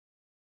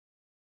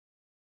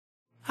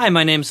Hi,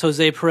 my name's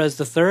Jose Perez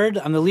III.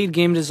 I'm the lead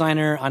game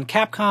designer on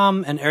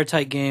Capcom and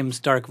Airtight Games'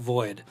 Dark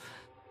Void.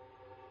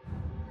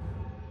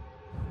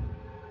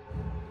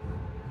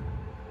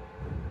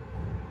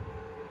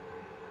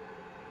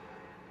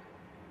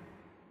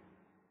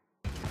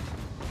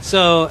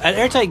 So at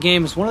Airtight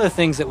Games, one of the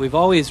things that we've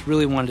always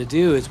really wanted to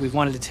do is we've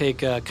wanted to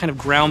take a kind of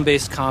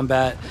ground-based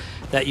combat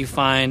that you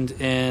find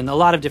in a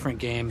lot of different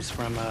games,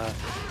 from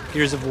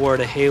Gears of War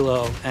to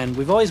Halo, and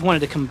we've always wanted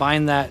to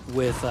combine that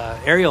with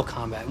aerial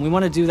combat, and we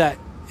want to do that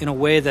in a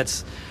way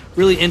that's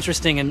really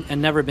interesting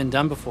and never been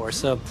done before.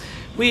 So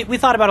we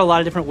thought about a lot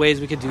of different ways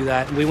we could do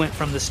that, and we went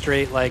from the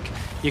straight, like,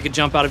 you could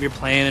jump out of your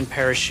plane and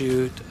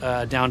parachute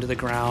down to the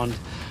ground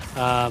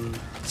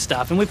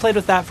stuff, and we played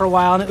with that for a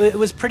while, and it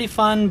was pretty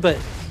fun, but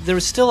there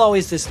was still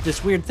always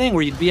this weird thing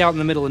where you'd be out in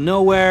the middle of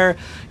nowhere,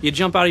 you'd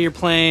jump out of your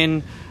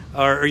plane,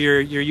 or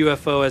your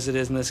UFO as it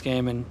is in this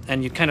game,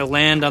 and you kind of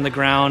land on the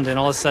ground, and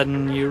all of a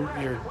sudden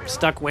you're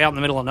stuck way out in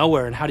the middle of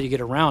nowhere, and how do you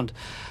get around?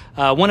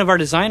 One of our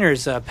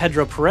designers,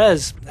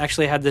 Perez,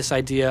 actually had this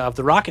idea of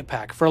the rocket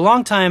pack. For a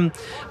long time,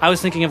 I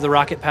was thinking of the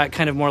rocket pack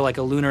kind of more like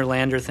a lunar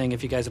lander thing,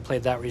 if you guys have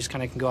played that, where you just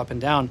kind of can go up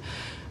and down,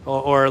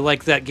 or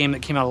like that game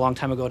that came out a long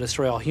time ago,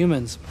 Destroy All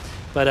Humans.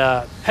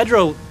 But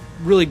Pedro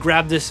really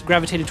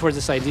gravitated towards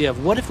this idea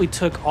of, what if we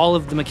took all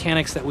of the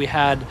mechanics that we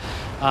had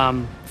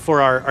for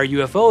our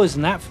UFOs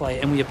in that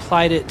flight, and we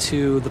applied it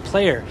to the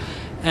player.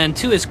 And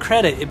to his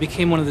credit, it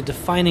became one of the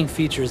defining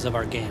features of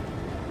our game.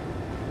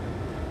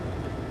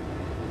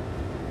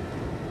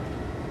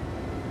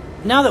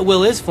 Now that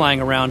Will is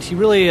flying around, he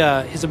really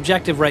his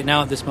objective right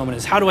now at this moment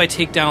is, how do I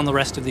take down the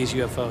rest of these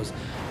UFOs?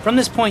 From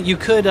this point, you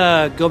could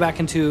go back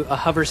into a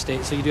hover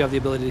state, so you do have the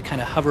ability to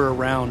kind of hover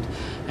around,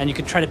 and you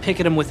could try to pick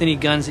at them with any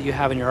guns that you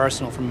have in your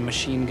arsenal, from a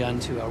machine gun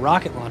to a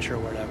rocket launcher or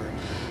whatever.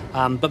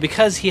 But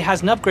because he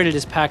hasn't upgraded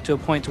his pack to a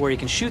point to where he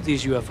can shoot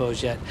these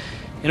UFOs yet,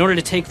 in order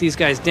to take these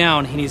guys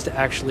down, he needs to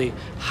actually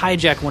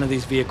hijack one of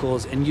these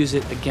vehicles and use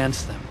it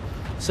against them.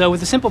 So with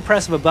the simple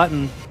press of a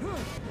button,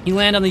 you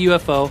land on the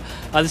UFO.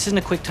 This isn't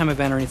a quick time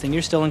event or anything.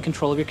 You're still in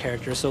control of your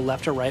character, so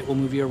left or right will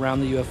move you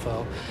around the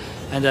UFO.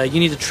 And you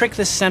need to trick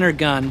this center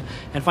gun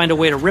and find a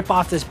way to rip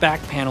off this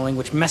back paneling,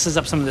 which messes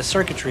up some of the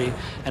circuitry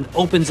and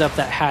opens up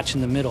that hatch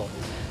in the middle.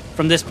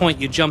 From this point,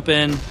 you jump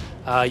in.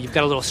 You've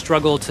got a little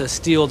struggle to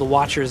steal the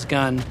Watcher's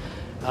gun.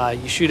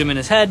 You shoot him in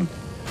his head,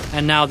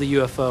 and now the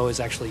UFO is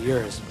actually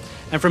yours.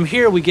 And from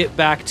here, we get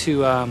back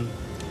to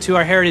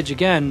our heritage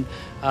again,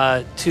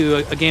 to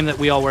a game that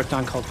we all worked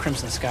on called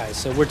Crimson Skies.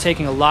 So we're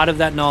taking a lot of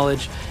that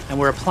knowledge and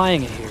we're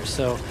applying it here.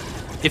 So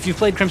if you've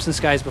played Crimson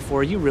Skies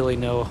before, you really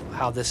know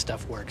how this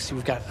stuff works.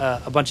 You've got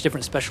a bunch of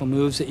different special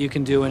moves that you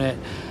can do in it,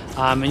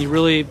 and you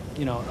really,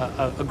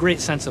 a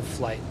great sense of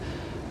flight.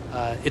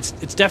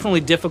 It's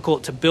definitely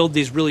difficult to build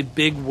these really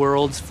big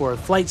worlds for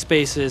flight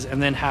spaces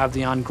and then have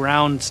the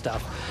on-ground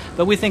stuff.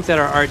 But we think that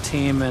our art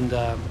team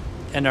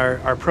and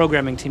our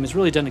programming team has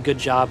really done a good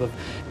job of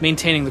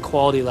maintaining the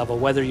quality level,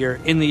 whether you're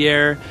in the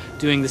air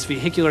doing this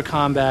vehicular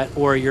combat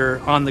or you're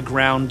on the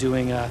ground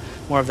doing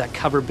more of that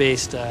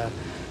cover-based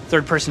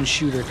third-person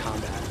shooter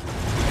combat.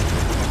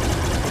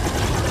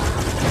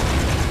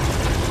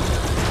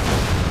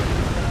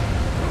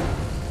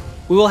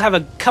 We will have a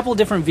couple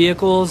different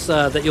vehicles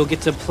that you'll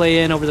get to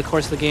play in over the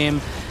course of the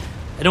game.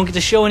 I don't get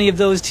to show any of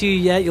those to you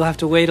yet. You'll have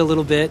to wait a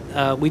little bit.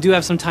 We do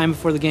have some time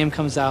before the game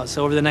comes out,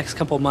 so over the next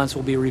couple of months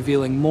we'll be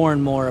revealing more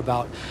and more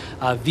about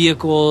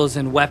vehicles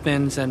and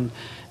weapons and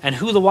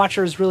who the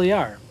Watchers really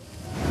are.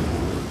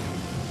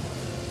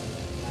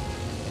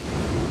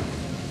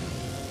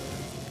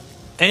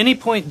 At any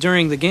point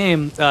during the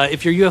game,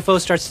 if your UFO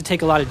starts to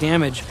take a lot of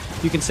damage,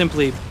 you can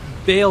simply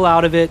bail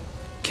out of it,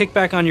 kick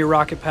back on your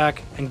rocket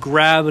pack, and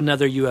grab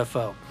another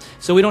UFO.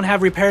 So we don't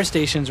have repair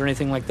stations or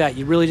anything like that.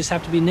 You really just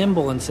have to be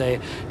nimble and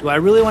say, do I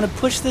really want to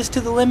push this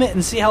to the limit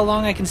and see how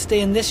long I can stay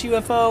in this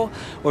UFO?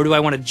 Or do I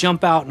want to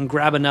jump out and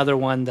grab another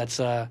one that's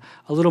a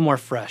little more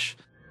fresh?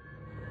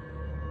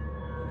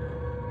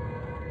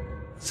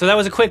 So that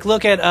was a quick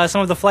look at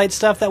some of the flight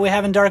stuff that we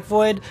have in Dark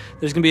Void.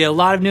 There's going to be a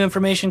lot of new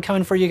information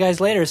coming for you guys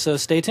later, so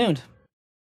stay tuned.